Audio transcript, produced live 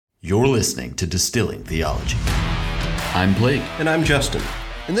You're listening to Distilling Theology. I'm Blake. And I'm Justin.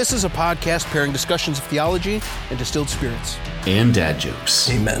 And this is a podcast pairing discussions of theology and distilled spirits. And dad jokes.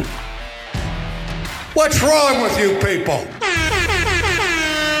 Amen. What's wrong with you people?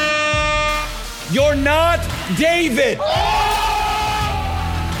 You're not David!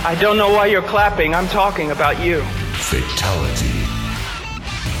 I don't know why you're clapping. I'm talking about you. Fatality.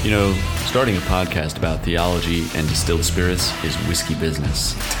 You know, starting a podcast about theology and distilled spirits is whiskey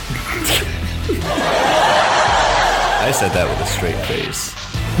business. I said that with a straight face.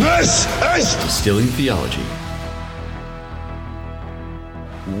 This is Distilling Theology.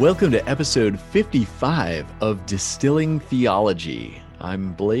 Welcome to episode 55 of Distilling Theology.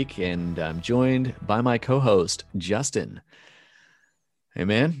 I'm Blake, and I'm joined by my co-host, Justin. Hey,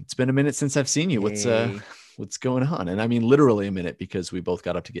 man, it's been a minute since I've seen you. What's going on? And I mean literally a minute, because we both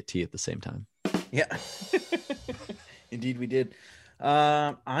got up to get tea at the same time. Yeah, indeed we did.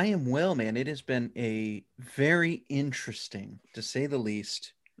 I am well, man. It has been a very interesting, to say the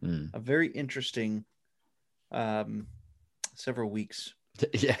least, a very interesting several weeks.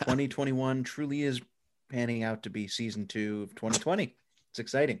 Yeah. 2021 truly is panning out to be season 2 of 2020. It's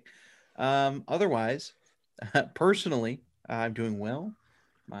exciting. Otherwise, personally, I'm doing well.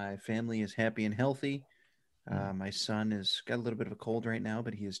 My family is happy and healthy. My son has got a little bit of a cold right now,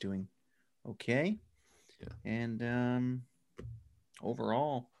 but he is doing okay. Yeah. And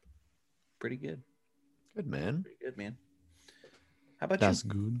overall, pretty good. Good, man. Pretty good, man. How about That's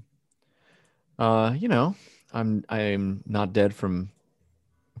you? Good. You know, I'm not dead from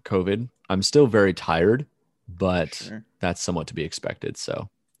COVID. I'm still very tired, but Sure. That's somewhat to be expected. So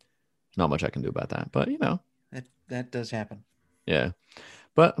not much I can do about that, but you know, That does happen. yeah,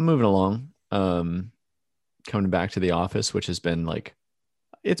 but I'm moving along. Coming back to the office, which has been like,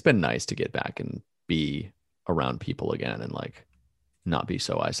 it's been nice to get back and be around people again and like not be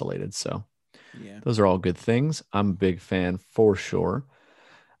so isolated. So Yeah. those are all good things. I'm a big fan for sure.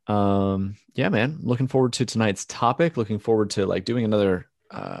 Yeah, man, looking forward to tonight's topic. Looking forward to like doing another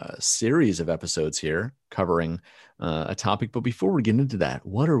series of episodes here covering a topic. But before we get into that,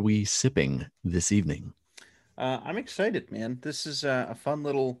 what are we sipping this evening? I'm excited, man. This is a fun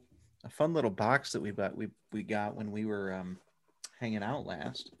little box that we got when we were hanging out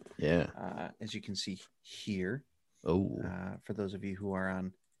last. Yeah. As you can see here. Oh. For those of you who are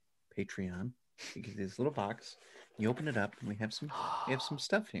on Patreon, you get this little box. You open it up, and we have some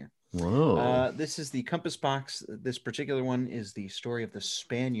stuff here. Whoa. This is the Compass box. This particular one is the Story of the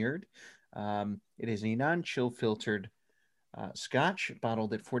Spaniard. It is a non-chill filtered Scotch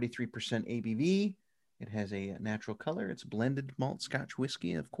bottled at 43% ABV. It has a natural color. It's blended malt Scotch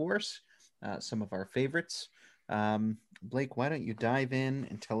whiskey, of course. Some of our favorites. Blake, why don't you dive in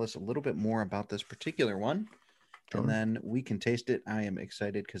and tell us a little bit more about this particular one? Sure. And then we can taste it. I am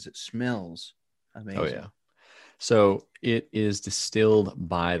excited because it smells amazing. Oh, yeah. So it is distilled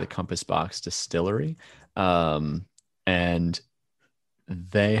by the Compass Box Distillery. And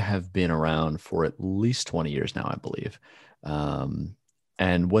they have been around for at least 20 years now, I believe.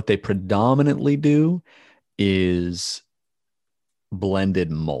 And what they predominantly do is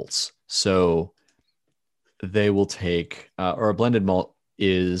blended malts. So they will take, or a blended malt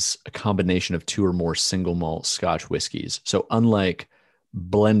is a combination of 2 or more single malt Scotch whiskeys. So unlike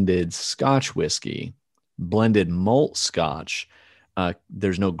blended Scotch whiskey, blended malt Scotch,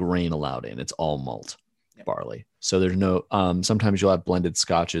 there's no grain allowed in. It's all malt barley. So there's no, sometimes you'll have blended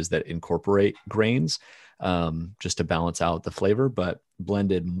Scotches that incorporate grains just to balance out the flavor, but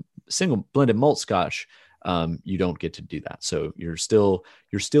blended malt Scotch, you don't get to do that. So you're still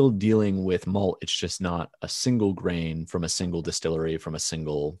dealing with malt. It's just not a single grain from a single distillery, from a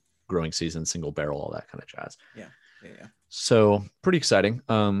single growing season, single barrel, all that kind of jazz. Yeah. So pretty exciting.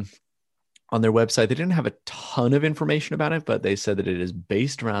 On their website, they didn't have a ton of information about it, but they said that it is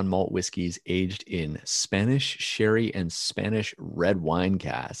based around malt whiskeys aged in Spanish sherry and Spanish red wine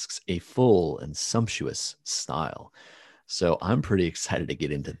casks, a full and sumptuous style. So I'm pretty excited to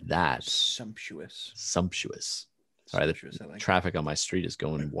get into that. Sumptuous. Sorry, the I like traffic on my street is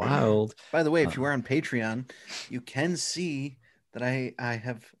going wild. By the way, if you are on Patreon, you can see that I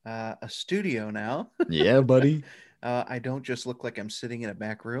have a studio now. Yeah, buddy. I don't just look like I'm sitting in a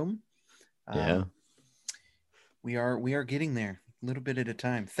back room. Yeah. We are getting there a little bit at a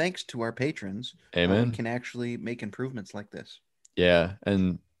time. Thanks to our patrons. Amen. We can actually make improvements like this. Yeah.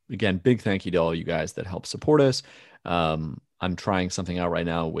 And again, big thank you to all you guys that help support us. I'm trying something out right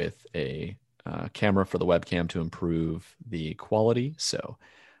now with a camera for the webcam to improve the quality. So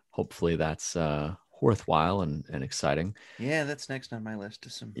hopefully that's worthwhile and exciting. Yeah, that's next on my list.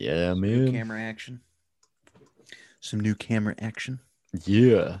 Some man. new camera action. Some new camera action.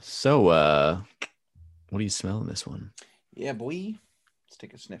 Yeah. So, what do you smell in this one? Yeah, boy. Let's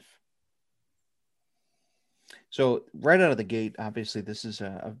take a sniff. So right out of the gate, obviously, this is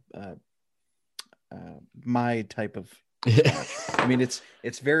my type of scotch. I mean, it's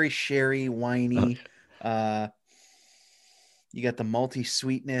very sherry, winey. You got the malty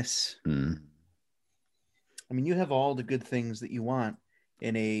sweetness. Mm. I mean, you have all the good things that you want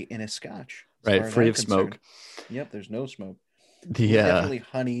in a scotch. As Right, far as free I'm of concerned. smoke. Yep, there's no smoke. The Definitely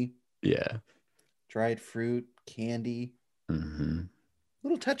honey, yeah. dried fruit, candy, Hmm.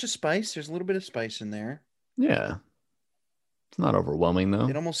 little touch of spice. There's a little bit of spice in there. Yeah. It's not overwhelming though.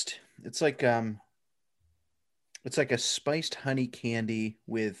 It's like a spiced honey candy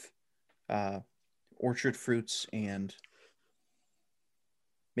with orchard fruits and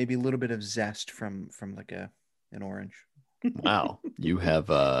maybe a little bit of zest from like an orange. Wow. You have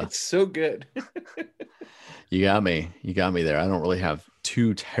It's so good. you got me. You got me there. I don't really have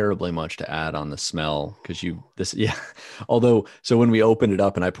too terribly much to add on the smell because yeah. Although, so when we opened it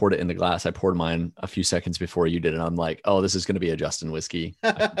up and I poured it in the glass, I poured mine a few seconds before you did, and I'm like, oh, this is going to be a Justin whiskey.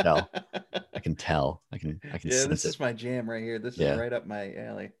 I can tell. I can tell. I can Yeah, sense this it. is my jam right here. This Yeah. is right up my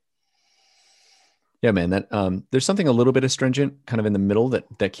alley. Yeah, man. That there's something a little bit astringent, kind of in the middle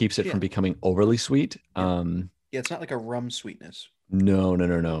that keeps it Yeah. from becoming overly sweet. Yeah. Yeah, it's not like a rum sweetness.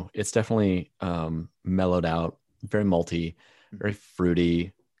 No. It's definitely mellowed out, very malty, very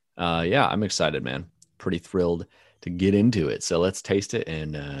fruity. Yeah, I'm excited, man. Pretty thrilled to get into it. So let's taste it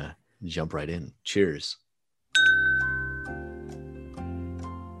and jump right in. Cheers.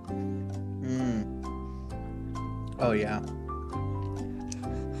 Oh yeah.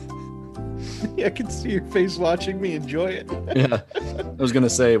 Yeah, I can see your face watching me enjoy it. Yeah, I was gonna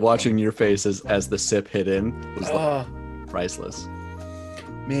say, watching your face as the sip hit in was Oh priceless.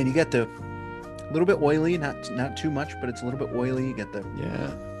 man, you got the little bit oily, not too much, but it's a little bit oily. You got the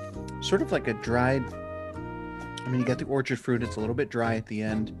Yeah, sort of like a dried. I mean, you got the orchard fruit. It's a little bit dry at the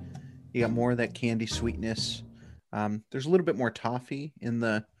end. You got more of that candy sweetness. There's a little bit more toffee in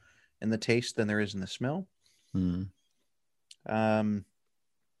the taste than there is in the smell. Hmm.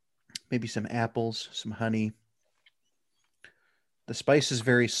 Maybe some apples, some honey. The spice is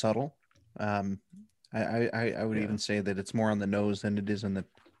very subtle. I would Yeah. even say that it's more on the nose than it is on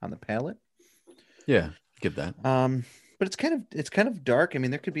the palate. Yeah, give that. But it's kind of dark. I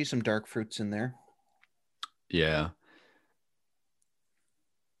mean, there could be some dark fruits in there. Yeah,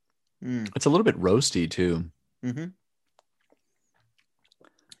 Mm. it's a little bit roasty too. Mm-hmm.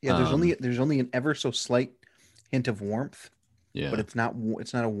 Yeah, there's only an ever so slight hint of warmth, Yeah, but it's not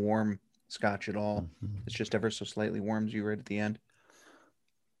a warm scotch at all. Mhm. It's just ever so slightly warms you right at the end.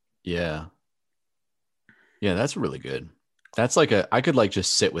 Yeah. Yeah, that's really good. That's like I could like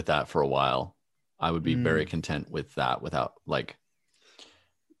just sit with that for a while. I would be very content with that without like,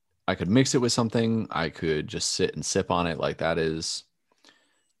 I could mix it with something. I could just sit and sip on it. Like that's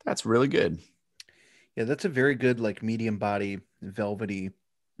really good. Yeah, that's a very good like medium body, velvety,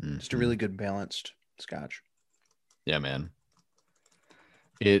 just a Mhm. really good balanced scotch. Yeah, man.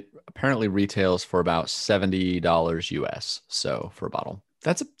 It apparently retails for about $70 US. So for a bottle,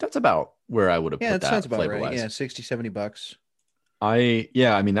 that's about where I would have Yeah, put that sounds that about flavor right. wise. Yeah, 60, $70. I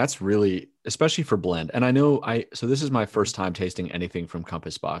mean, that's really, especially for blend. And I know so this is my first time tasting anything from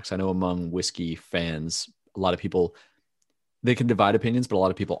Compass Box. I know among whiskey fans, a lot of people, they can divide opinions, but a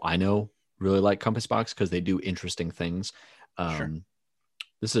lot of people I know really like Compass Box because they do interesting things. Sure.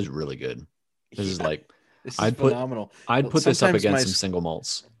 This is really good. This is Yeah, like, this is I'd phenomenal. put this up Sometimes against some single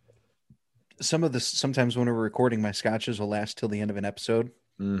malts. Sometimes when we're recording, my scotches will last till the end of an episode.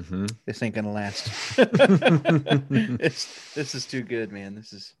 Mm-hmm. This ain't gonna last. This is too good, man.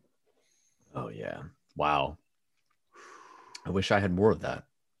 This is. Oh yeah. Wow. I wish I had more of that.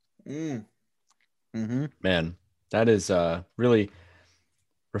 Mm-hmm. Man, that is really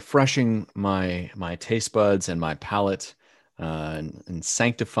refreshing my taste buds and my palate, and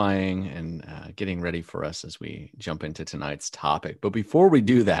sanctifying and getting ready for us as we jump into tonight's topic. But before we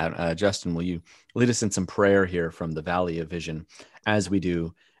do that, Justin, will you lead us in some prayer here from the Valley of Vision, as we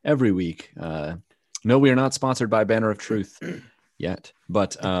do every week? No, we are not sponsored by Banner of Truth yet,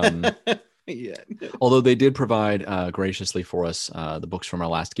 but Yeah. although they did provide graciously for us the books from our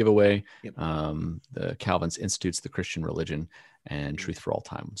last giveaway, Yep. the Calvin's Institutes, the Christian Religion, and Truth for All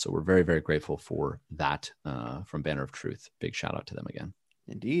Time. So we're very, very grateful for that from Banner of Truth. Big shout out to them again.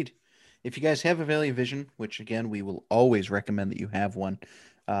 Indeed. If you guys have a Valley of Vision, which again, we will always recommend that you have one.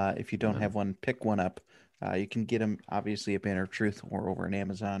 If you don't have one, pick one up. You can get them obviously at Banner of Truth or over on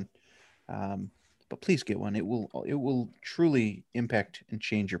Amazon. But please get one. It will truly impact and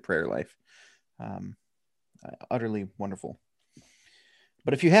change your prayer life. Utterly wonderful.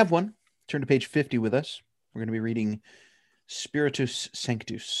 But if you have one, turn to page 50 with us. We're going to be reading Spiritus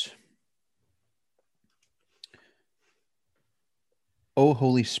Sanctus. O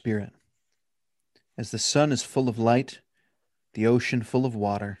Holy Spirit, as the sun is full of light, the ocean full of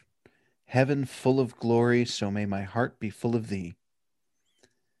water, heaven full of glory, so may my heart be full of thee.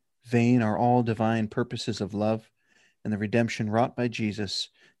 Vain are all divine purposes of love and the redemption wrought by Jesus,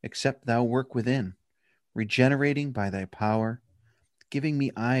 except thou work within, regenerating by thy power, giving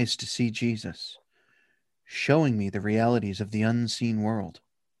me eyes to see Jesus, showing me the realities of the unseen world.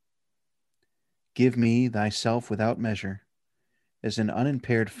 Give me thyself without measure, as an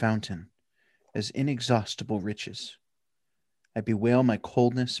unimpaired fountain, as inexhaustible riches. I bewail my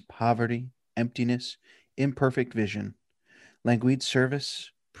coldness, poverty, emptiness, imperfect vision, languid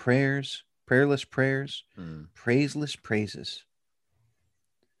service, prayers, prayerless prayers, praiseless praises.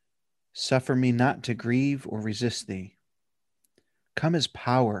 Suffer me not to grieve or resist thee. Come as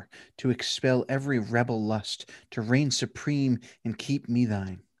power to expel every rebel lust, to reign supreme and keep me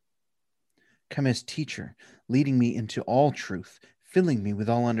thine. Come as teacher, leading me into all truth, filling me with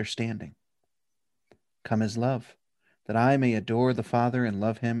all understanding. Come as love, that I may adore the Father and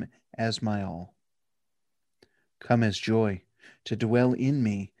love him as my all. Come as joy, to dwell in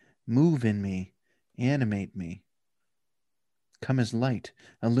me, move in me, animate me. Come as light,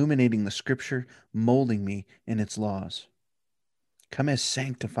 illuminating the Scripture, molding me in its laws. Come as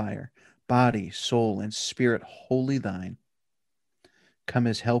sanctifier, body, soul, and spirit wholly thine. Come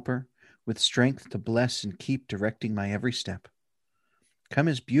as helper, with strength to bless and keep directing my every step. Come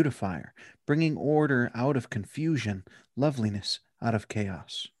as beautifier, bringing order out of confusion, loveliness out of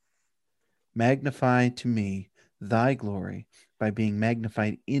chaos. Magnify to me thy glory by being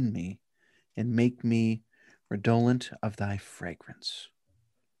magnified in me, and make me redolent of thy fragrance.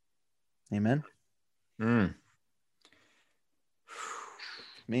 Amen.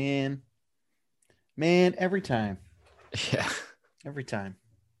 Man, every time. Yeah. Every time.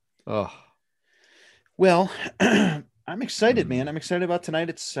 Oh. Well, I'm excited, man. I'm excited about tonight.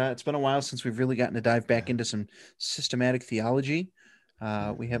 It's been a while since we've really gotten to dive back into some systematic theology.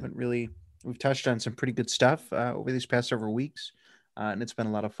 We've touched on some pretty good stuff over these past several weeks, and it's been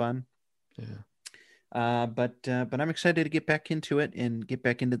a lot of fun. Yeah. But I'm excited to get back into it and get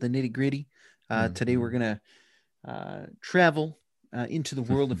back into the nitty gritty. Today we're gonna travel into the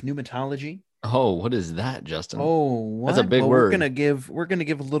world of pneumatology. Oh, what is that, Justin? Oh, what? That's a big word. We're gonna give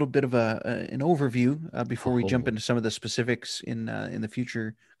a little bit of an overview before we jump into some of the specifics in the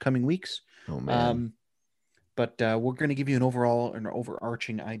future coming weeks. Oh man. But we're going to give you an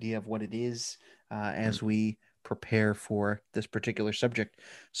overarching idea of what it is as we prepare for this particular subject.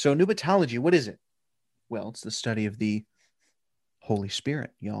 So pneumatology, what is it? Well, it's the study of the Holy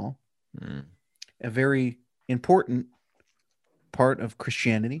Spirit, y'all. A very important part of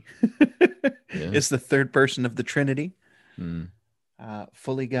Christianity. It's the third person of the Trinity.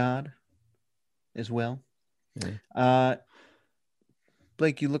 Fully God as well.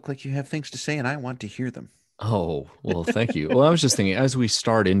 Blake, you look like you have things to say, and I want to hear them. Oh, well, thank you. Well, I was just thinking, as we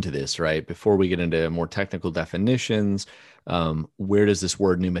start into this, right, before we get into more technical definitions, where does this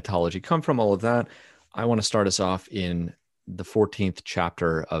word pneumatology come from, all of that, I want to start us off in the 14th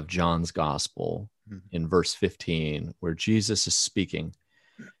chapter of John's Gospel, in verse 15, where Jesus is speaking.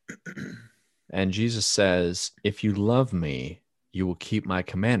 And Jesus says, if you love me, you will keep my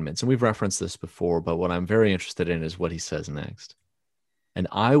commandments. And we've referenced this before, but what I'm very interested in is what he says next. And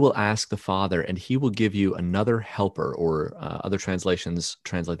I will ask the Father, and he will give you another helper, or other translations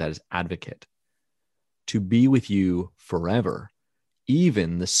translate that as advocate, to be with you forever,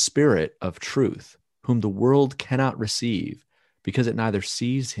 even the Spirit of truth, whom the world cannot receive, because it neither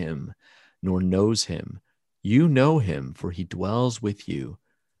sees him nor knows him. You know him, for he dwells with you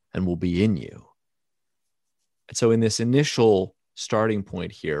and will be in you. And so in this initial starting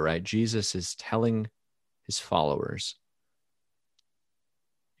point here, right, Jesus is telling his followers,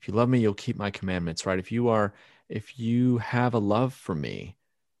 if you love me, you'll keep my commandments, right? If you have a love for me,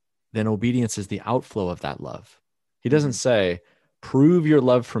 then obedience is the outflow of that love. He doesn't say, prove your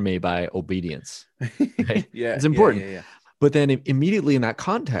love for me by obedience. Right? It's important. Yeah. But then immediately in that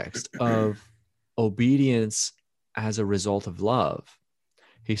context of obedience as a result of love,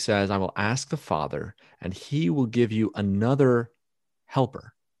 he says, I will ask the Father, and he will give you another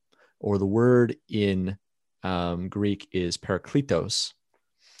helper. Or the word in Greek is parakletos,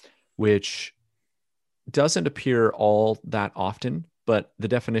 which doesn't appear all that often, but the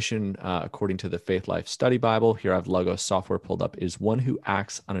definition, according to the Faith Life Study Bible, here I have Logos software pulled up, is one who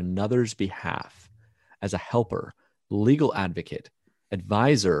acts on another's behalf as a helper, legal advocate,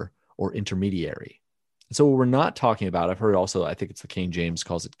 advisor, or intermediary. So what we're not talking about, I've heard also, I think it's the King James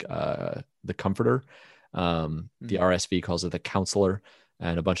calls it the Comforter. The RSV calls it the Counselor,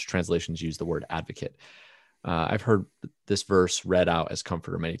 and a bunch of translations use the word advocate. I've heard this verse read out as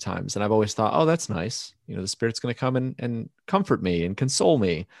comforter many times, and I've always thought, oh, that's nice. The Spirit's going to come and comfort me and console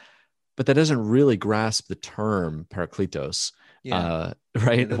me. But that doesn't really grasp the term parakletos, right?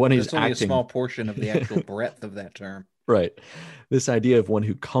 Yeah, When he's that's only acting, a small portion of the actual breadth of that term. right? This idea of one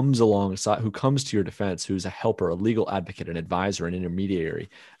who comes alongside, who comes to your defense, who's a helper, a legal advocate, an advisor, an intermediary.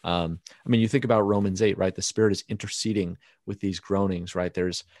 I mean, you think about Romans 8, right? The Spirit is interceding with these groanings, right?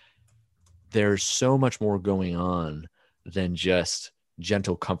 There's so much more going on than just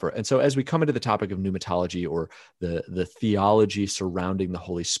gentle comfort. And so as we come into the topic of pneumatology, or the theology surrounding the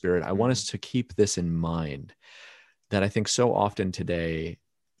Holy Spirit, I want us to keep this in mind, that I think so often today,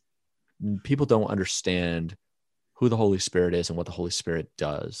 people don't understand who the Holy Spirit is and what the Holy Spirit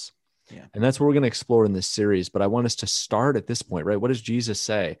does. Yeah. And that's what we're going to explore in this series. But I want us to start at this point, right? What does Jesus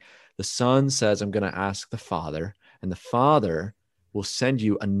say? The Son says, I'm going to ask the Father, and the Father will send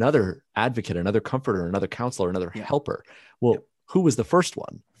you another advocate, another comforter, another counselor, another helper. Well, who was the first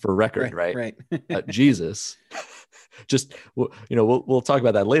one, for record, right? Right. Jesus. Just, we'll talk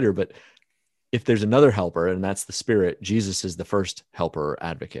about that later. But if there's another helper, and that's the Spirit, Jesus is the first helper or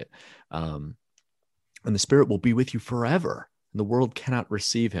advocate. And the Spirit will be with you forever. And the world cannot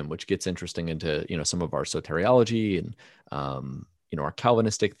receive him, which gets interesting into, some of our soteriology and, our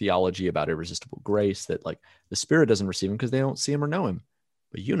Calvinistic theology about irresistible grace, that like the Spirit doesn't receive him because they don't see him or know him,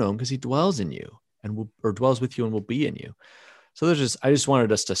 but you know him because he dwells in you and dwells with you and will be in you. So I just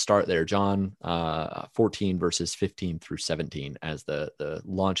wanted us to start there. John 14 verses 15 through 17 as the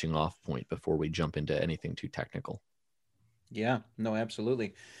launching off point before we jump into anything too technical. Yeah, no,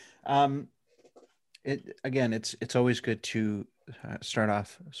 absolutely. It's always good to start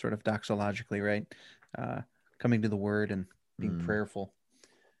off sort of doxologically, right? Coming to the Word and being prayerful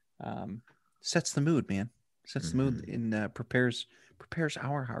sets the mood, man. Sets the mood and prepares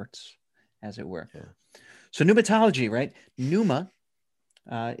our hearts, as it were. Yeah. So pneumatology, right? Pneuma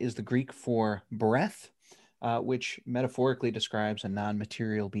is the Greek for breath, which metaphorically describes a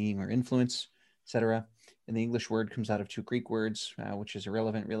non-material being or influence, etc. And the English word comes out of two Greek words, which is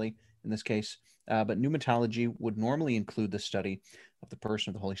irrelevant, really, in this case. But pneumatology would normally include the study of the person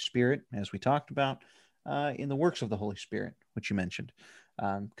of the Holy Spirit, as we talked about, in the works of the Holy Spirit, which you mentioned,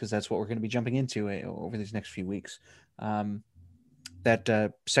 because that's what we're going to be jumping into over these next few weeks.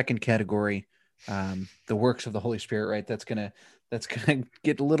 That second category, the works of the Holy Spirit, right? That's gonna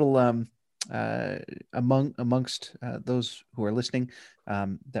get a little amongst those who are listening.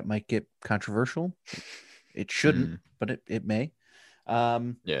 That might get controversial. It shouldn't, but it may.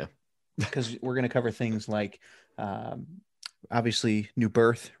 Because we're going to cover things like obviously new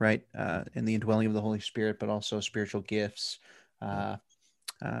birth, right, and the indwelling of the Holy Spirit, but also spiritual gifts, or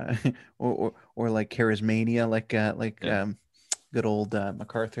like charismania, like good old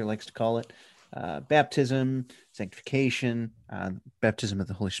MacArthur likes to call it. Baptism, sanctification, baptism of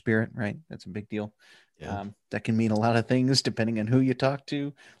the Holy Spirit, right? That's a big deal. Yeah. That can mean a lot of things depending on who you talk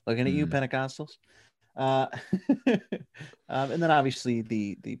to. Looking at you, Pentecostals. And then obviously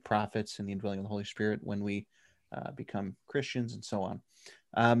the prophets and the indwelling of the Holy Spirit when we become Christians and so on.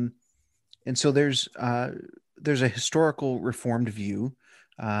 And so there's a historical Reformed view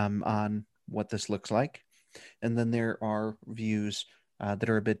on what this looks like. And then there are views that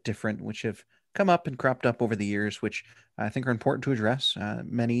are a bit different, which have come up and cropped up over the years, which I think are important to address.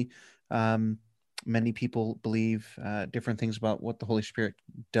 Many people believe different things about what the Holy Spirit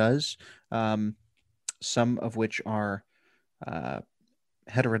does, some of which are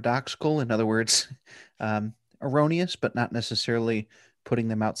heterodoxical, in other words, erroneous, but not necessarily putting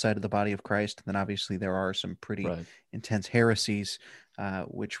them outside of the body of Christ. And then obviously there are some pretty intense heresies,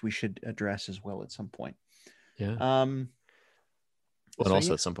 which we should address as well at some point. Yeah. And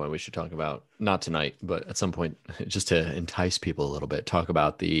also at some point we should talk about, not tonight, but at some point, just to entice people a little bit, talk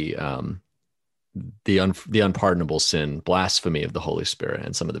about the unpardonable sin, blasphemy of the Holy Spirit,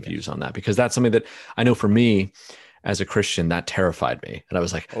 and some of the views on that, because that's something that I know for me as a Christian, that terrified me. And I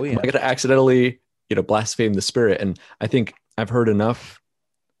was like, am I going to accidentally, blaspheme the Spirit? And I think I've heard enough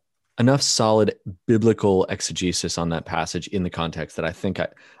solid biblical exegesis on that passage in the context that I think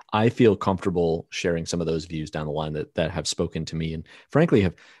I feel comfortable sharing some of those views down the line that have spoken to me, and frankly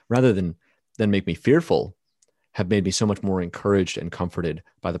have, rather than make me fearful, have made me so much more encouraged and comforted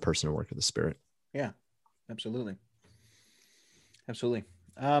by the person and work of the Spirit. Yeah, absolutely.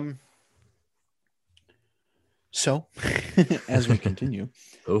 So as we continue,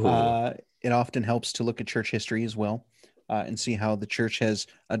 it often helps to look at church history as well. and see how the church has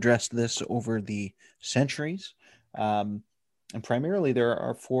addressed this over the centuries. And primarily, there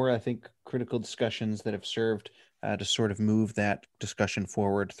are four, I think, critical discussions that have served to sort of move that discussion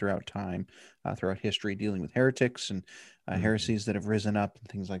forward throughout time, throughout history, dealing with heretics and heresies that have risen up and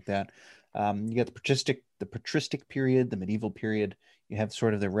things like that. You got the patristic period, the medieval period. You have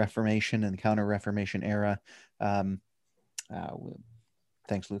sort of the Reformation and the Counter-Reformation era.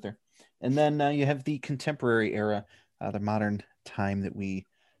 Thanks, Luther. And then you have the contemporary era, the modern time that we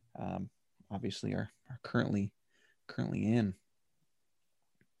obviously are currently in.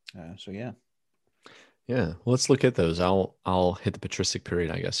 So yeah. Yeah, well, let's look at those. I'll hit the patristic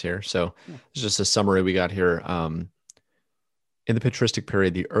period, I guess, here. So it's just a summary we got here. In the patristic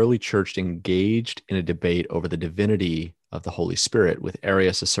period, the early church engaged in a debate over the divinity of the Holy Spirit, with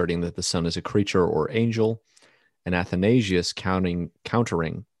Arius asserting that the Son is a creature or angel, and Athanasius countering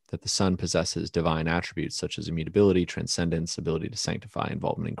that the Son possesses divine attributes such as immutability, transcendence, ability to sanctify,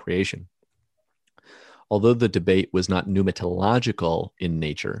 involvement in creation. Although the debate was not pneumatological in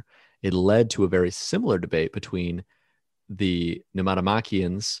nature, it led to a very similar debate between the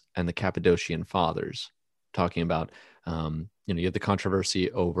Pneumatomachians and the Cappadocian Fathers, talking about, you have the controversy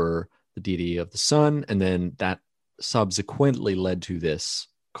over the deity of the Son, and then that subsequently led to this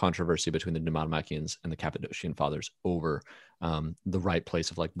controversy between the Pneumatomachians and the Cappadocian Fathers over the right place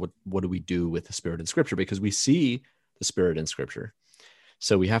of like, what do we do with the Spirit in Scripture? Because we see the Spirit in Scripture.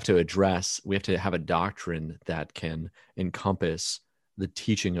 So we have to have a doctrine that can encompass the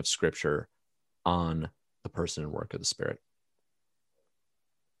teaching of Scripture on the person and work of the Spirit.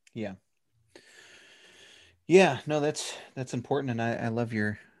 Yeah. Yeah, no, that's important. And I love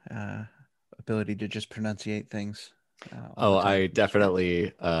your ability to just pronunciate things. I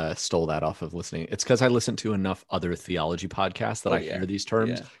definitely stole that off of listening. It's because I listen to enough other theology podcasts that I hear these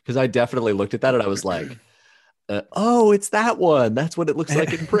terms, because I definitely looked at that and I was like, it's that one. That's what it looks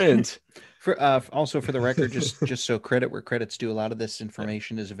like in print. Also, for the record, just so credit where credit's due, a lot of this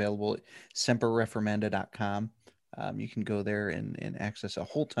information is available at semperrefermanda.com. You can go there and access a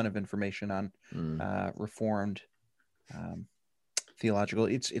whole ton of information on Reformed theological.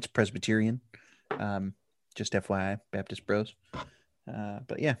 It's Presbyterian. Just FYI, Baptist Bros.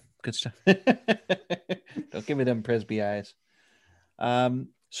 But yeah, good stuff. Don't give me them Presby eyes.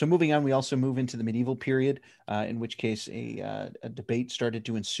 So moving on, we also move into the medieval period, in which case a debate started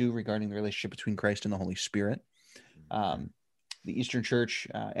to ensue regarding the relationship between Christ and the Holy Spirit. The Eastern Church,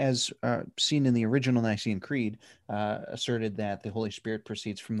 as seen in the original Nicene Creed, asserted that the Holy Spirit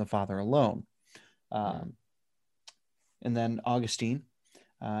proceeds from the Father alone. And then Augustine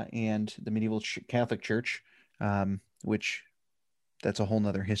and the medieval Catholic Church, which that's a whole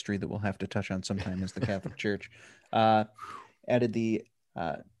nother history that we'll have to touch on sometime as the Catholic Church, added the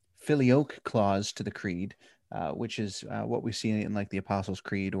Filioque clause to the creed, which is what we see in like the Apostles'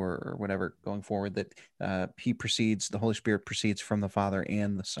 Creed or whatever going forward, that the Holy Spirit proceeds from the Father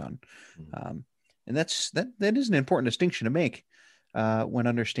and the Son. And that is an important distinction to make when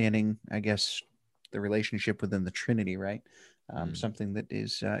understanding, I guess, the relationship within the Trinity, right? Something that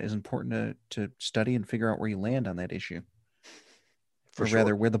is important to study and figure out where you land on that issue. Or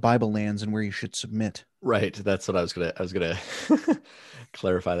rather, where the Bible lands and where you should submit. Right. That's what I was gonna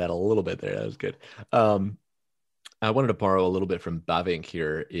clarify that a little bit there. That was good. I wanted to borrow a little bit from Bavinck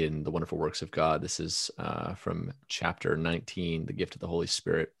here in The Wonderful Works of God. This is from chapter 19, The Gift of the Holy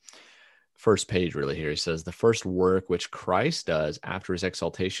Spirit. First page really here. He says, the first work which Christ does after his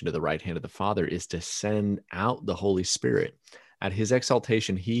exaltation to the right hand of the Father is to send out the Holy Spirit. At his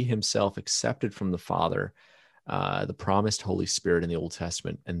exaltation, he himself accepted from the Father the promised Holy Spirit in the Old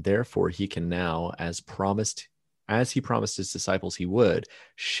Testament, and therefore he can now, as he promised his disciples he would,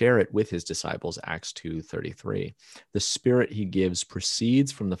 share it with his disciples, Acts 2:33. The Spirit he gives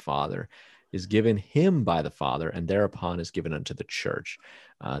proceeds from the Father, is given him by the Father, and thereupon is given unto the church.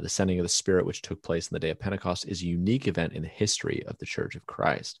 The sending of the Spirit, which took place in the day of Pentecost, is a unique event in the history of the Church of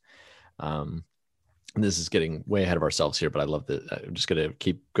Christ. And this is getting way ahead of ourselves here, but I love that. I'm just going to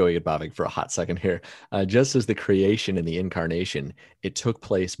keep going at Bavinck for a hot second here. Just as the creation and the incarnation, it took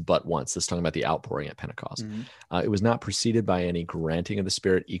place but once. This is talking about the outpouring at Pentecost. It was not preceded by any granting of the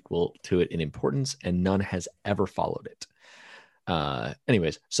Spirit equal to it in importance, and none has ever followed it.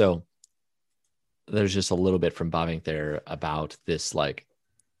 Anyways, so there's just a little bit from Bavinck there about this, like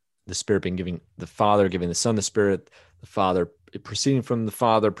the Spirit being giving the Father, giving the Son the Spirit, the Father proceeding from the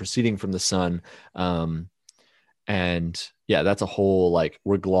Father, proceeding from the Son. And yeah, that's a whole, like,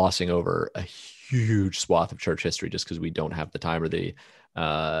 we're glossing over a huge swath of church history just because we don't have the time or the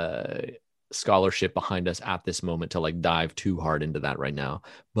scholarship behind us at this moment to like dive too hard into that right now.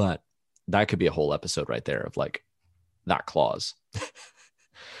 But that could be a whole episode right there of like that clause.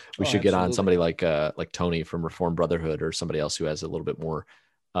 We Oh, should get on absolutely. somebody like Tony from Reformed Brotherhood, or somebody else who has a little bit more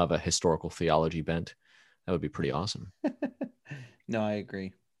of a historical theology bent. That would be pretty awesome. No, I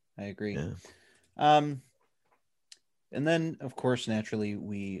agree. I agree. Yeah. Um, and then, of course, naturally,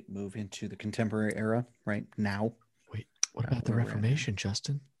 we move into the contemporary era right now. Wait, what about the where we're at now. Reformation,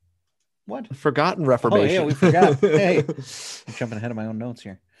 Justin? What? The forgotten Oh, Reformation. yeah, we forgot. Hey, I'm jumping ahead of my own notes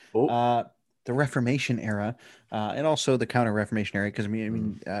here. Oh. The Reformation era, and also the Counter-Reformation era, because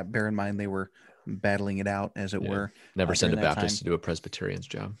bear in mind they were battling it out, as it were. Never send a during that Baptist time. to do a Presbyterian's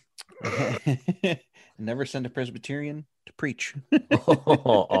job. Never send a Presbyterian to preach.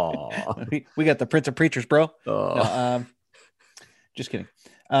 Aw. We got the Prince of Preachers, bro. Oh. No, just kidding.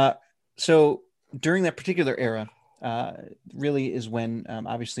 So during that particular era, really is when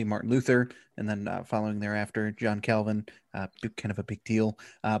obviously Martin Luther, and then following thereafter John Calvin, kind of a big deal.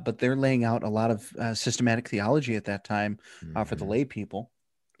 But they're laying out a lot of systematic theology at that time for the lay people.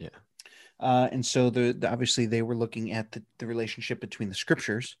 Yeah. And so obviously they were looking at the relationship between the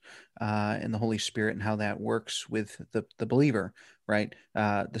scriptures and the Holy Spirit, and how that works with the believer, right?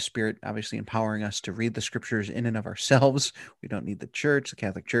 The Spirit obviously empowering us to read the scriptures in and of ourselves. We don't need the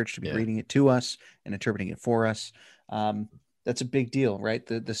Catholic Church, to be reading it to us and interpreting it for us. That's a big deal, right?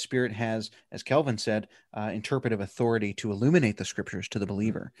 The Spirit has, as Calvin said, interpretive authority to illuminate the scriptures to the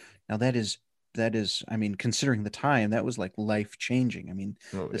believer. Now that is, I mean, considering the time, that was like life changing. I mean,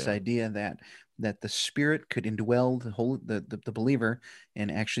 this idea that the Spirit could indwell the believer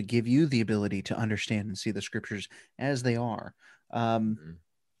and actually give you the ability to understand and see the scriptures as they are.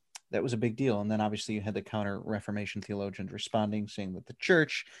 That was a big deal. And then obviously you had the Counter-Reformation theologians responding, saying that the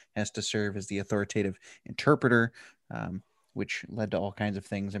church has to serve as the authoritative interpreter, which led to all kinds of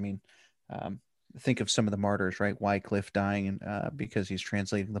things. I mean, think of some of the martyrs, right? Wycliffe dying because he's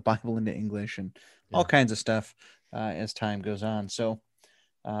translating the Bible into English, and all kinds of stuff as time goes on. So,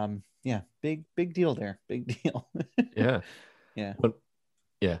 big deal there. Big deal. Yeah. Yeah.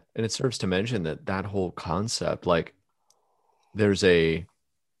 Yeah. And it serves to mention that whole concept, like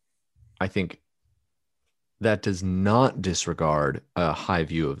I think that does not disregard a high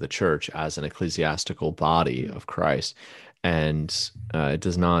view of the church as an ecclesiastical body of Christ. And it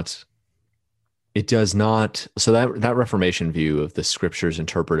does not. So that Reformation view of the scriptures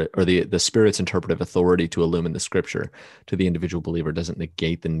interpreted, or the Spirit's interpretive authority to illumine the scripture to the individual believer, doesn't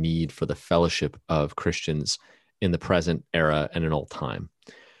negate the need for the fellowship of Christians in the present era and in all time,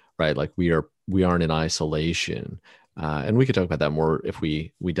 right? Like we aren't in isolation. And we could talk about that more if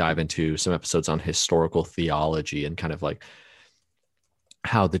we dive into some episodes on historical theology and kind of like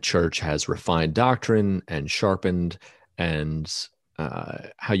how the church has refined doctrine and sharpened, and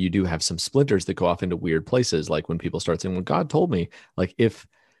how you do have some splinters that go off into weird places. Like when people start saying, well, God told me, like if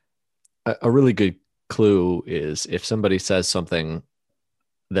a really good clue is if somebody says something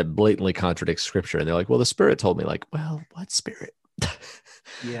that blatantly contradicts scripture and they're like, well, the Spirit told me, like, well, what Spirit?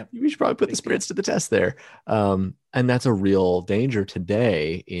 Yeah. We should probably put the spirits to the test there. And that's a real danger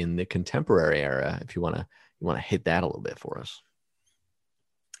today in the contemporary era. If you want to hit that a little bit for us.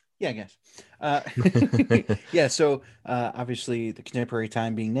 Yeah, I guess. Yeah. So obviously the contemporary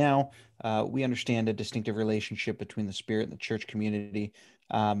time being now, we understand a distinctive relationship between the Spirit and the church community.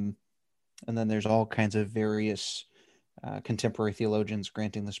 And then there's all kinds of various contemporary theologians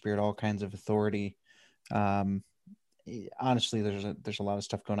granting the Spirit all kinds of authority. Honestly, there's a lot of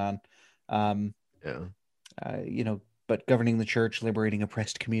stuff going on. But governing the church, liberating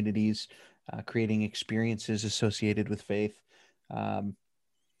oppressed communities, creating experiences associated with faith.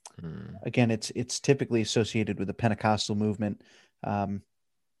 Again, it's typically associated with the Pentecostal movement,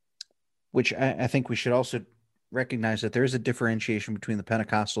 which I think we should also recognize that there is a differentiation between the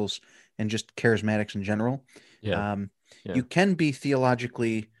Pentecostals and just charismatics in general. You can be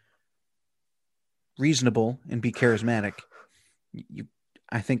theologically reasonable and be charismatic.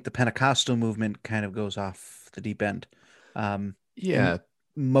 I think the Pentecostal movement kind of goes off the deep end. In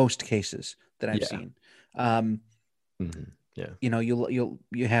most cases that I've seen. Yeah.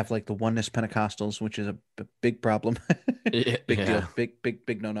 You have like the Oneness Pentecostals, which is a big problem. Big deal.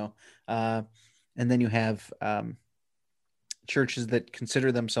 Big no. And then you have churches that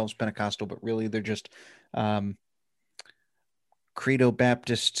consider themselves Pentecostal, but really they're just Credo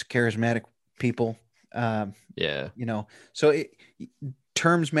Baptist charismatic people. So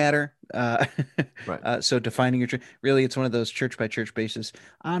terms matter. Right. So defining your church, really, it's one of those church by church basis.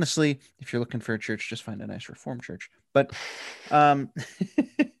 Honestly, if you're looking for a church, just find a nice Reformed church. But, but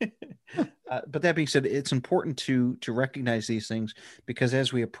that being said, it's important to recognize these things, because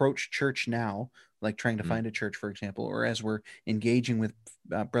as we approach church now, like trying to find a church, for example, or as we're engaging with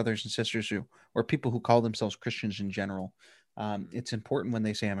brothers and sisters or people who call themselves Christians in general. It's important when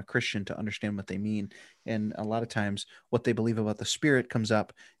they say I'm a Christian to understand what they mean. And a lot of times what they believe about the Spirit comes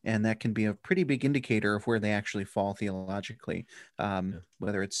up, and that can be a pretty big indicator of where they actually fall theologically,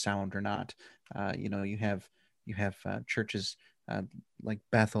 whether it's sound or not. You have churches like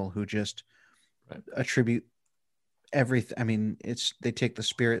Bethel who just attribute everything. I mean, they take the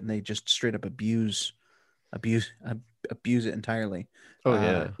Spirit and they just straight up abuse it entirely. Oh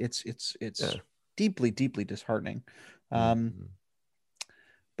yeah. It's Yeah. deeply, deeply disheartening. But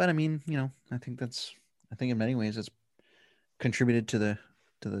I mean, I think in many ways it's contributed to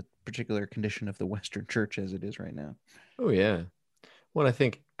the particular condition of the Western church as it is right now. Oh yeah. Well, I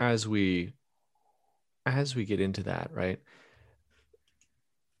think as we get into that, right?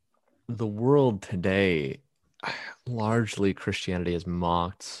 The world today, largely Christianity is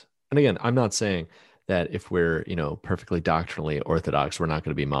mocked. And again, I'm not saying that if we're, perfectly doctrinally orthodox, we're not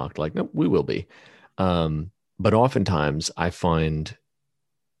going to be mocked. Like, no, we will be. But oftentimes I find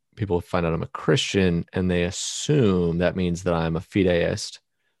people find out I'm a Christian and they assume that means that I'm a fideist.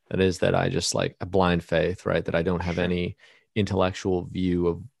 That is, that I just like a blind faith, right? That I don't have any intellectual view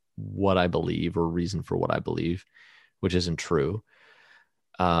of what I believe or reason for what I believe, which isn't true.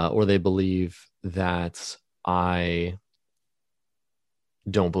 Or they believe that I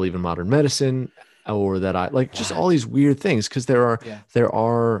don't believe in modern medicine, or that I like just all these weird things. Because there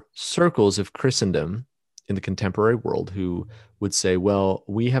are circles of Christendom in the contemporary world who would say, well,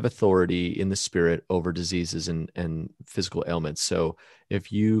 we have authority in the Spirit over diseases and physical ailments. So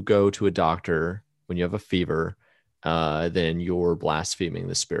if you go to a doctor when you have a fever, then you're blaspheming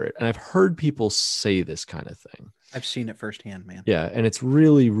the Spirit. And I've heard people say this kind of thing. I've seen it firsthand, man. Yeah. And it's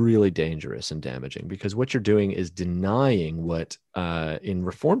really, really dangerous and damaging, because what you're doing is denying what in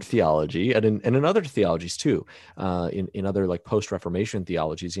Reformed theology and in other theologies too, in other like post-Reformation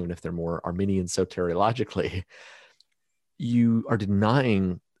theologies, even if they're more Arminian soteriologically, you are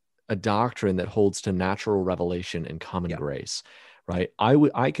denying a doctrine that holds to natural revelation and common grace, right?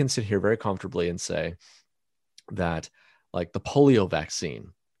 I can sit here very comfortably and say that like the polio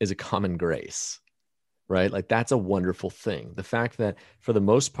vaccine is a common grace, right? Like that's a wonderful thing. The fact that for the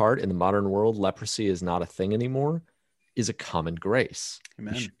most part in the modern world, leprosy is not a thing anymore is a common grace.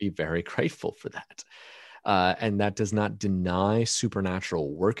 Amen. We should be very grateful for that. And that does not deny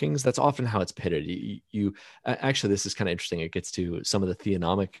supernatural workings. That's often how it's pitted. You actually, this is kind of interesting. It gets to some of the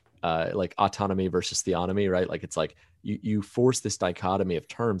theonomic, like autonomy versus theonomy, right? Like it's like you force this dichotomy of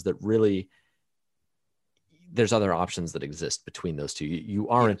terms that really, there's other options that exist between those two. You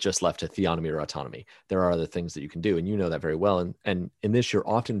aren't just left to theonomy or autonomy. There are other things that you can do, and you know that very well. And in this, you're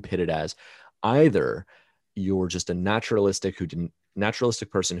often pitted as either you're just a naturalistic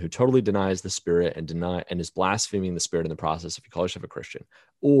person who totally denies the Spirit and is blaspheming the Spirit in the process if you call yourself a Christian,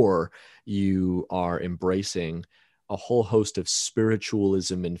 or you are embracing a whole host of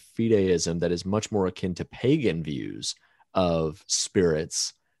spiritualism and fideism that is much more akin to pagan views of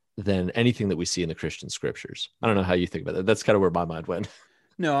spirits than anything that we see in the Christian scriptures. I don't know how you think about that. That's kind of where my mind went.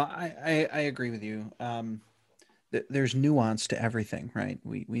 No, I agree with you. There's nuance to everything, right?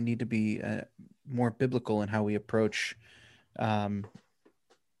 We need to be more biblical in how we approach a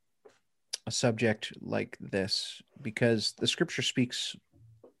subject like this, because the scripture speaks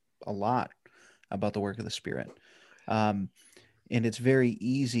a lot about the work of the Spirit. And it's very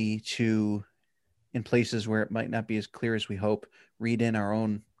easy to, in places where it might not be as clear as we hope, read in our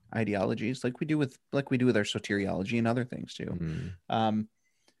own ideologies like we do with our soteriology and other things too.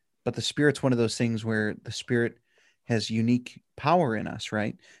 But the Spirit's one of those things where the Spirit has unique power in us,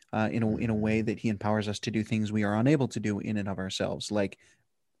 right? In a way that he empowers us to do things we are unable to do in and of ourselves, like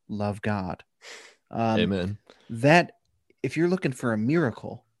love God. Amen. That if you're looking for a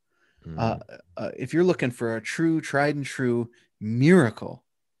miracle, if you're looking for a true, tried and true miracle,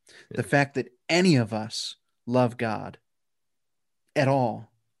 the fact that any of us love God at all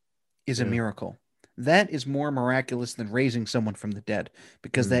is a miracle. That is more miraculous than raising someone from the dead,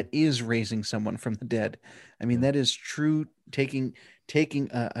 because that is raising someone from the dead. I mean, that is true. Taking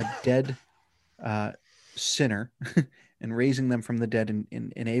a dead sinner and raising them from the dead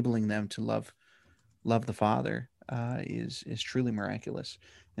and enabling them to love the Father is truly miraculous.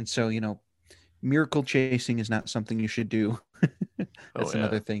 And so, miracle chasing is not something you should do. That's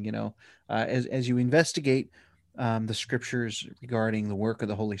another thing, as you investigate the scriptures regarding the work of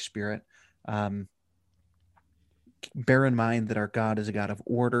the Holy Spirit, bear in mind that our God is a God of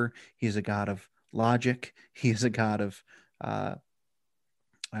order. He is a God of logic. He is a God of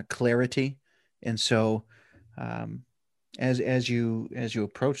clarity. And so As you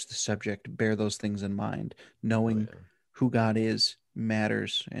approach the subject, bear those things in mind. Knowing who God is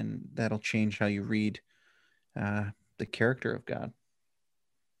matters, and that'll change how you read the character of God.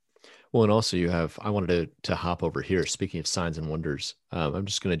 Well, and also I wanted to hop over here. Speaking of signs and wonders, I'm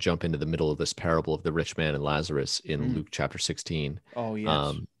just going to jump into the middle of this parable of the rich man and Lazarus in Luke chapter 16. Oh,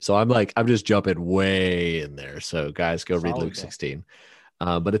 yes. So I'm just jumping way in there. So guys, go read Solid Luke though. 16.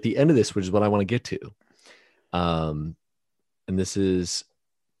 But at the end of this, which is what I want to get to, and this is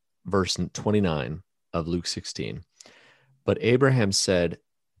verse 29 of Luke 16. But Abraham said,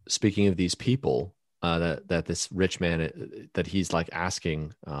 speaking of these people, that this rich man, that he's like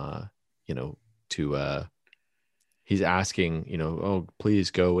asking, he's asking, oh,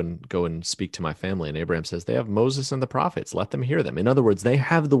 please go and speak to my family. And Abraham says, they have Moses and the prophets. Let them hear them. In other words, they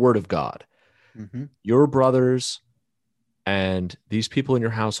have the word of God. Mm-hmm. Your brothers and these people in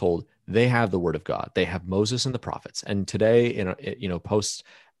your household, they have the word of God. They have Moses and the prophets. And today, in post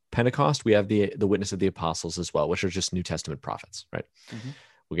Pentecost, we have the witness of the apostles as well, which are just New Testament prophets, right? Mm-hmm.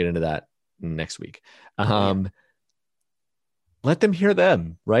 We'll get into that next week. Yeah. Let them hear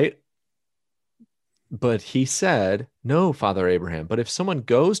them, right? But he said, no, Father Abraham, but if someone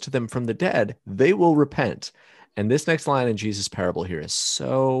goes to them from the dead, they will repent. And this next line in Jesus' parable here is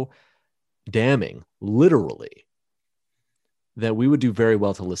so damning, literally, that we would do very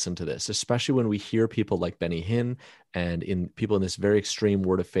well to listen to this, especially when we hear people like Benny Hinn and in people in this very extreme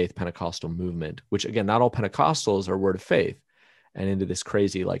word of faith Pentecostal movement, which again, not all Pentecostals are word of faith and into this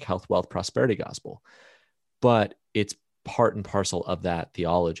crazy like health, wealth, prosperity gospel. But it's part and parcel of that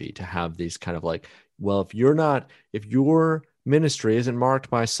theology to have these kind of like, well, if your ministry isn't marked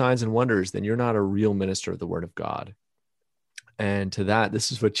by signs and wonders, then you're not a real minister of the word of God. And to that,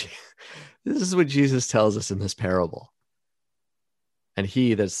 this is what Jesus tells us in this parable. And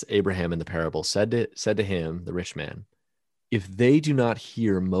he, that's Abraham in the parable, said to him, the rich man, if they do not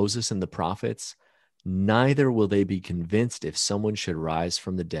hear Moses and the prophets, neither will they be convinced if someone should rise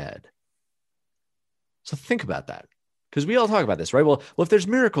from the dead. So think about that, because we all talk about this, right? Well, if there's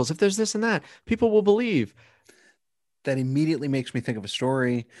miracles, if there's this and that, people will believe. That immediately makes me think of a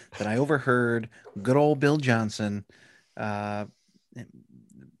story that I overheard. Good old Bill Johnson, who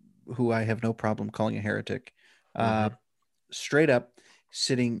I have no problem calling a heretic, straight up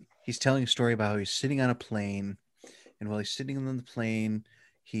he's telling a story about how he's sitting on a plane, and while he's sitting on the plane,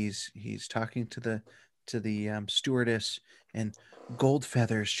 he's talking to the stewardess, and gold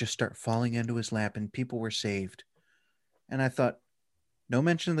feathers just start falling into his lap, and people were saved. And I thought, no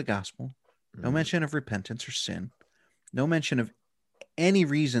mention of the gospel, no mention of repentance or sin, no mention of any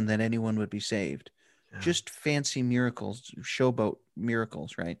reason that anyone would be saved. Yeah. Just fancy miracles, showboat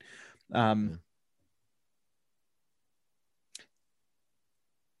miracles, right?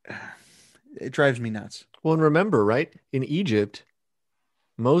 It drives me nuts. Well, and remember, right? In Egypt,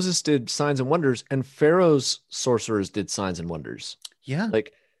 Moses did signs and wonders, and Pharaoh's sorcerers did signs and wonders. Yeah.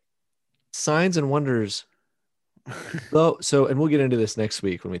 Like signs and wonders. And we'll get into this next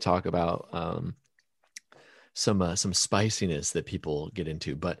week when we talk about some spiciness that people get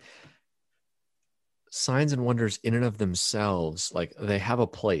into, but signs and wonders in and of themselves, like they have a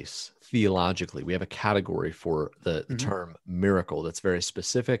place theologically. We have a category for the term miracle that's very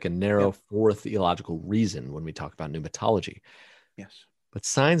specific and narrow for a theological reason when we talk about pneumatology. Yes. But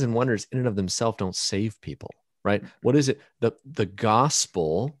signs and wonders in and of themselves don't save people, right? What is it? The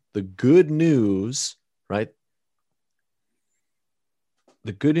gospel, the good news, right?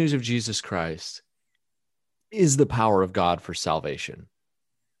 The good news of Jesus Christ is the power of God for salvation,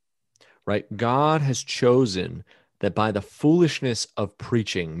 right? God has chosen that by the foolishness of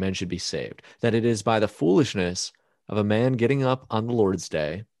preaching, men should be saved. That it is by the foolishness of a man getting up on the Lord's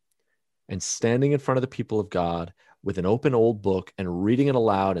day and standing in front of the people of God with an open old book and reading it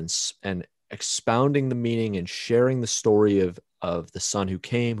aloud and expounding the meaning and sharing the story of the Son who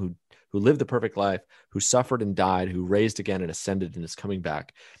came, who lived the perfect life, who suffered and died, who raised again and ascended and is coming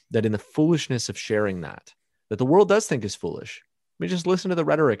back, that in the foolishness of sharing that the world does think is foolish. I mean, just listen to the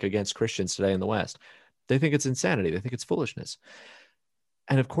rhetoric against Christians today in the West. They think it's insanity. They think it's foolishness.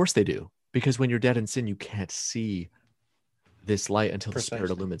 And of course they do, because when you're dead in sin, you can't see this light until the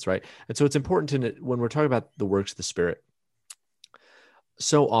Spirit illumines, right? And so it's important to, when we're talking about the works of the Spirit,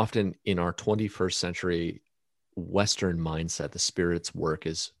 so often in our 21st century Western mindset, the Spirit's work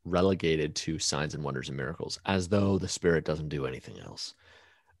is relegated to signs and wonders and miracles, as though the Spirit doesn't do anything else.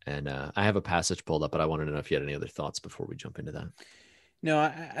 And I have a passage pulled up, but I wanted to know if you had any other thoughts before we jump into that. No,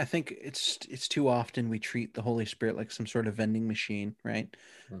 I think it's too often we treat the Holy Spirit like some sort of vending machine, right?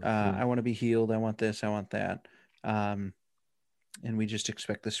 I want to be healed. I want this. I want that. And we just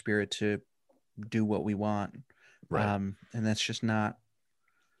expect the Spirit to do what we want. Right. And that's just not.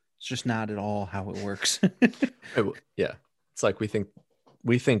 It's just not at all how it works. Yeah. It's like we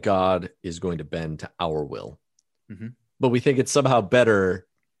think God is going to bend to our will, but we think it's somehow better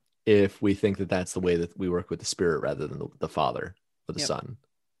if we think that that's the way that we work with the Spirit rather than the Father or the Son.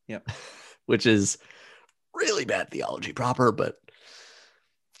 Yep. Which is really bad theology proper, but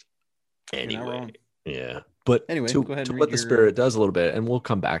anyway. Yeah. But anyway, to go ahead and what read the Spirit does a little bit, and we'll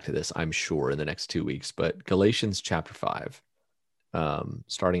come back to this, I'm sure, in the next 2 weeks, but Galatians chapter 5,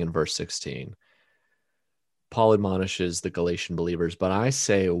 starting in verse 16, Paul admonishes the Galatian believers, but I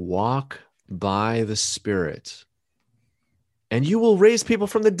say, walk by the Spirit, and you will raise people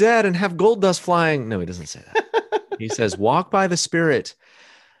from the dead and have gold dust flying. No, he doesn't say that. He says, walk by the Spirit,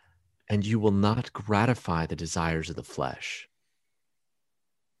 and you will not gratify the desires of the flesh.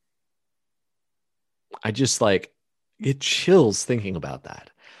 I just it chills thinking about that.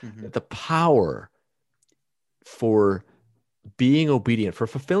 The power for being obedient, for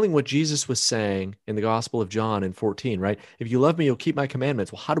fulfilling what Jesus was saying in the Gospel of John in 14, right? If you love me, you'll keep my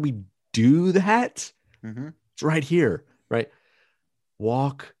commandments. Well, how do we do that? It's right here, right?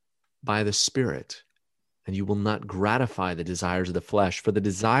 Walk by the Spirit, and you will not gratify the desires of the flesh, for the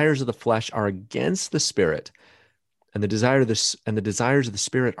desires of the flesh are against the Spirit, and the desires of the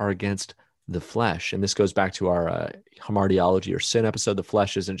Spirit are against the flesh. And this goes back to our hamartiology or sin episode. The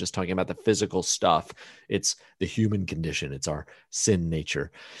flesh isn't just talking about the physical stuff. It's the human condition. It's our sin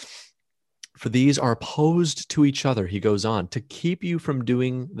nature. For these are opposed to each other, he goes on, to keep you from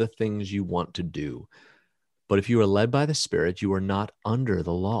doing the things you want to do. But if you are led by the Spirit, you are not under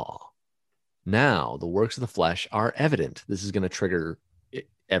the law. Now, the works of the flesh are evident. This is going to trigger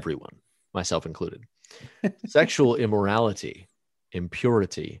everyone, myself included. Sexual immorality,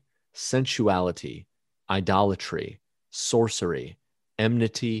 impurity, sensuality, idolatry, sorcery,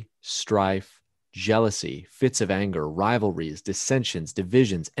 enmity, strife, jealousy, fits of anger, rivalries, dissensions,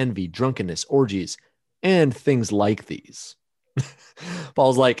 divisions, envy, drunkenness, orgies, and things like these.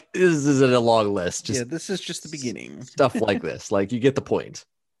 Paul's like, this isn't a long list. This is just the beginning. Stuff like this. Like, you get the point.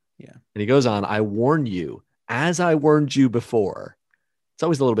 Yeah. And he goes on, I warn you, as I warned you before. It's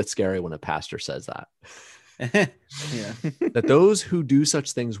always a little bit scary when a pastor says that. Yeah. That those who do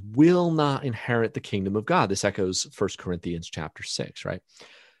such things will not inherit the kingdom of God. This echoes 1 Corinthians chapter 6, right?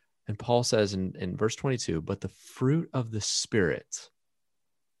 And Paul says in verse 22, but the fruit of the Spirit,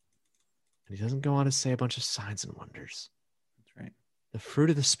 and he doesn't go on to say a bunch of signs and wonders. That's right. The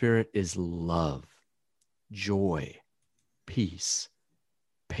fruit of the Spirit is love, joy, peace,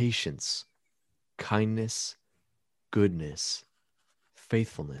 patience, kindness, goodness,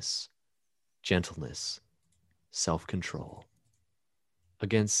 faithfulness, gentleness, self-control.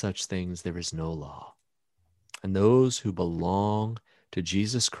 Against such things there is no law. And those who belong to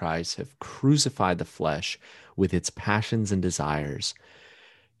Jesus Christ have crucified the flesh with its passions and desires.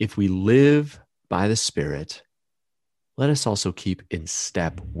 If we live by the Spirit, let us also keep in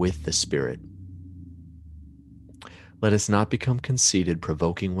step with the Spirit. Let us not become conceited,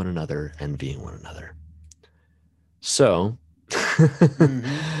 provoking one another, envying one another. So,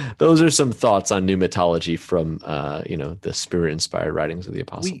 those are some thoughts on pneumatology from the Spirit-inspired writings of the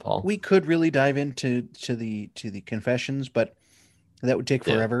Apostle Paul. We could really dive into the confessions, but that would take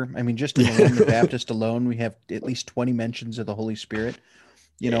forever. I mean, just in the Roman Baptist alone, we have at least 20 mentions of the Holy Spirit.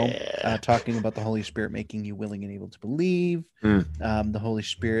 Talking about the Holy Spirit making you willing and able to believe. The Holy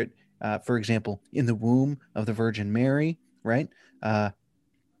Spirit, for example, in the womb of the Virgin Mary, right?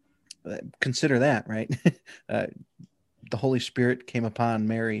 Consider that, right? The Holy Spirit came upon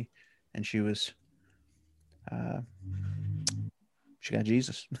Mary, and she got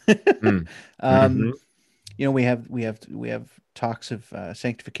Jesus. We have talks of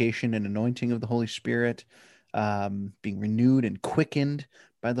sanctification and anointing of the Holy Spirit, being renewed and quickened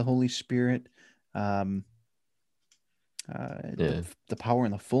by the Holy Spirit, the power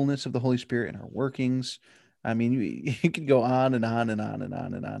and the fullness of the Holy Spirit in our workings. I mean, you could go on and on and on and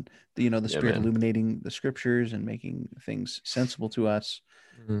on and on. The Spirit illuminating the Scriptures and making things sensible to us.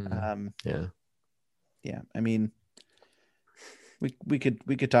 I mean, we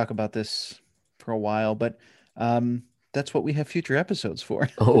could talk about this for a while, but that's what we have future episodes for.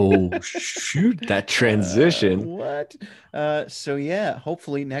 Oh, shoot, that transition. What?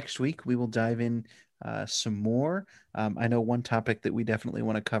 Hopefully next week we will dive in some more. I know one topic that we definitely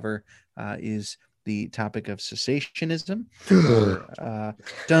want to cover is the topic of cessationism.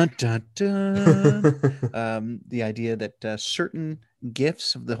 Dun, dun, dun. The idea that certain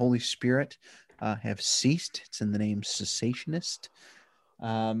gifts of the Holy Spirit have ceased. It's in the name cessationist.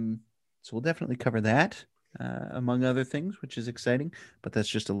 So we'll definitely cover that. among other things, which is exciting. But that's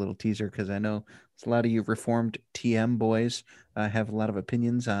just a little teaser because I know a lot of you Reformed TM boys have a lot of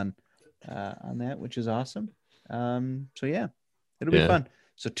opinions on that, which is awesome. So yeah, it'll be fun.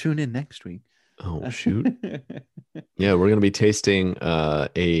 So tune in next week. Oh, shoot. Yeah, we're going to be tasting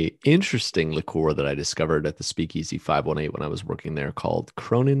a interesting liqueur that I discovered at the Speakeasy 518 when I was working there called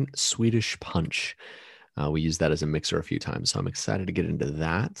Cronin Swedish Punch. We used that as a mixer a few times, so I'm excited to get into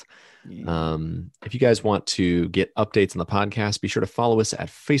that. Yeah. If you guys want to get updates on the podcast, be sure to follow us at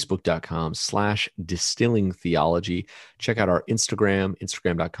facebook.com/distillingtheology. Check out our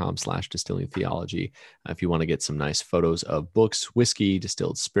instagram.com/distillingtheology. If you want to get some nice photos of books, whiskey,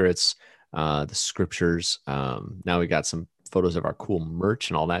 distilled spirits, the scriptures. Now we got some photos of our cool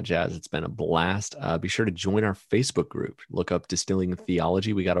merch and all that jazz. It's been a blast. Be sure to join our Facebook group. Look up Distilling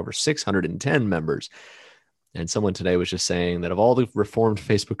Theology. We got over 610 members. And someone today was just saying that of all the Reformed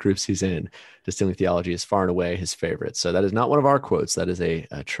Facebook groups he's in, Distilling Theology is far and away his favorite. So that is not one of our quotes. That is an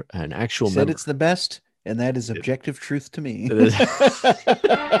actual Said member. it's the best, and that is objective truth to me. It's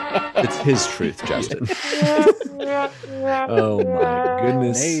his truth, Justin. Oh my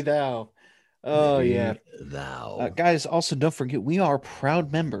goodness. Nay thou. Oh yeah. Thou. Guys, also don't forget we are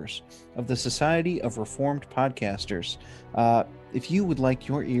proud members of the Society of Reformed Podcasters. If you would like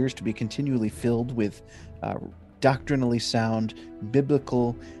your ears to be continually filled with doctrinally sound,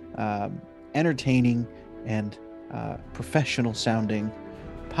 biblical, entertaining, and professional sounding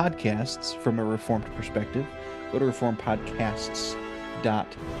podcasts from a Reformed perspective, go to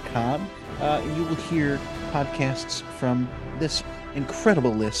reformedpodcasts.com. You will hear podcasts from this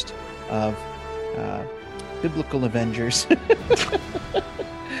incredible list of biblical Avengers,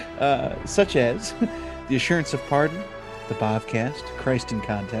 such as The Assurance of Pardon, The Bobcast, Christ in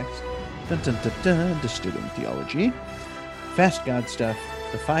Context, Distilling Theology, Fast God Stuff,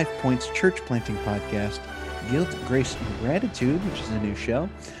 The 5 Points Church Planting Podcast, Guilt, Grace, and Gratitude, which is a new show,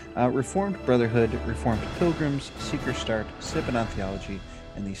 Reformed Brotherhood, Reformed Pilgrims, Seeker Start, Sippin' on Theology,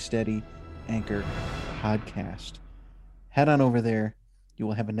 and the Steady Anchor Podcast. Head on over there. You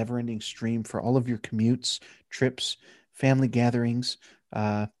will have a never-ending stream for all of your commutes, trips, family gatherings,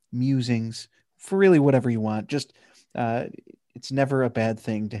 musings, for really whatever you want. Just it's never a bad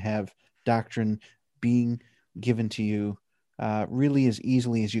thing to have doctrine being given to you really as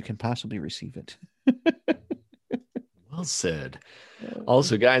easily as you can possibly receive it. Well said.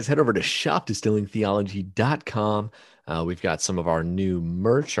 Also, guys, head over to shopdistillingtheology.com. We've got some of our new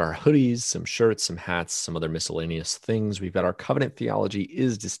merch, our hoodies, some shirts, some hats, some other miscellaneous things. We've got our Covenant Theology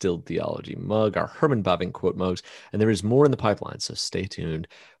is Distilled Theology mug, our Herman Bavinck quote mugs, and there is more in the pipeline, so stay tuned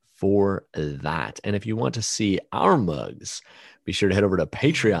for that. And if you want to see our mugs, be sure to head over to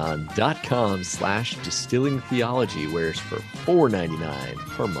patreon.com/distillingtheology, where for $4.99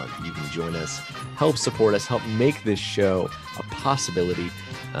 per month, you can join us, help support us, help make this show a possibility.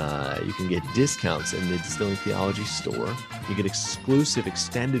 You can get discounts in the Distilling Theology store. You get exclusive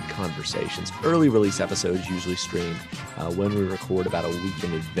extended conversations, early release episodes usually streamed when we record about a week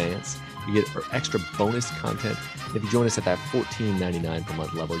in advance. You get extra bonus content. And if you join us at that $14.99 per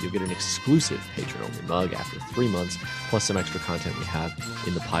month level, you'll get an exclusive patron-only mug after 3 months, plus some extra content we have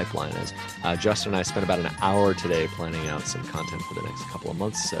in the pipeline. As Justin and I spent about an hour today planning out some content for the next couple of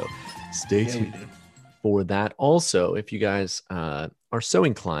months, so stay tuned for that. Also, if you guys are so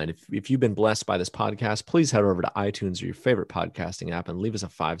inclined, if you've been blessed by this podcast, please head over to iTunes or your favorite podcasting app and leave us a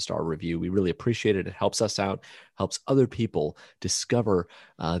 5-star review. We really appreciate it. It helps us out, helps other people discover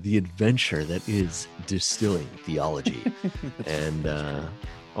the adventure that is distilling theology and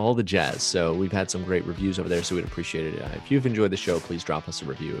all the jazz. So we've had some great reviews over there, so we'd appreciate it. If you've enjoyed the show, please drop us a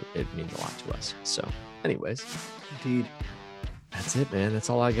review. It means a lot to us. So anyways, Indeed. that's it, man. That's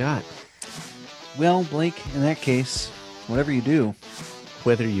all I got. Well, Blake, in that case, whatever you do,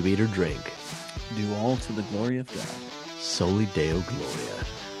 Whether you eat or drink, do all to the glory of God. Soli Deo Gloria.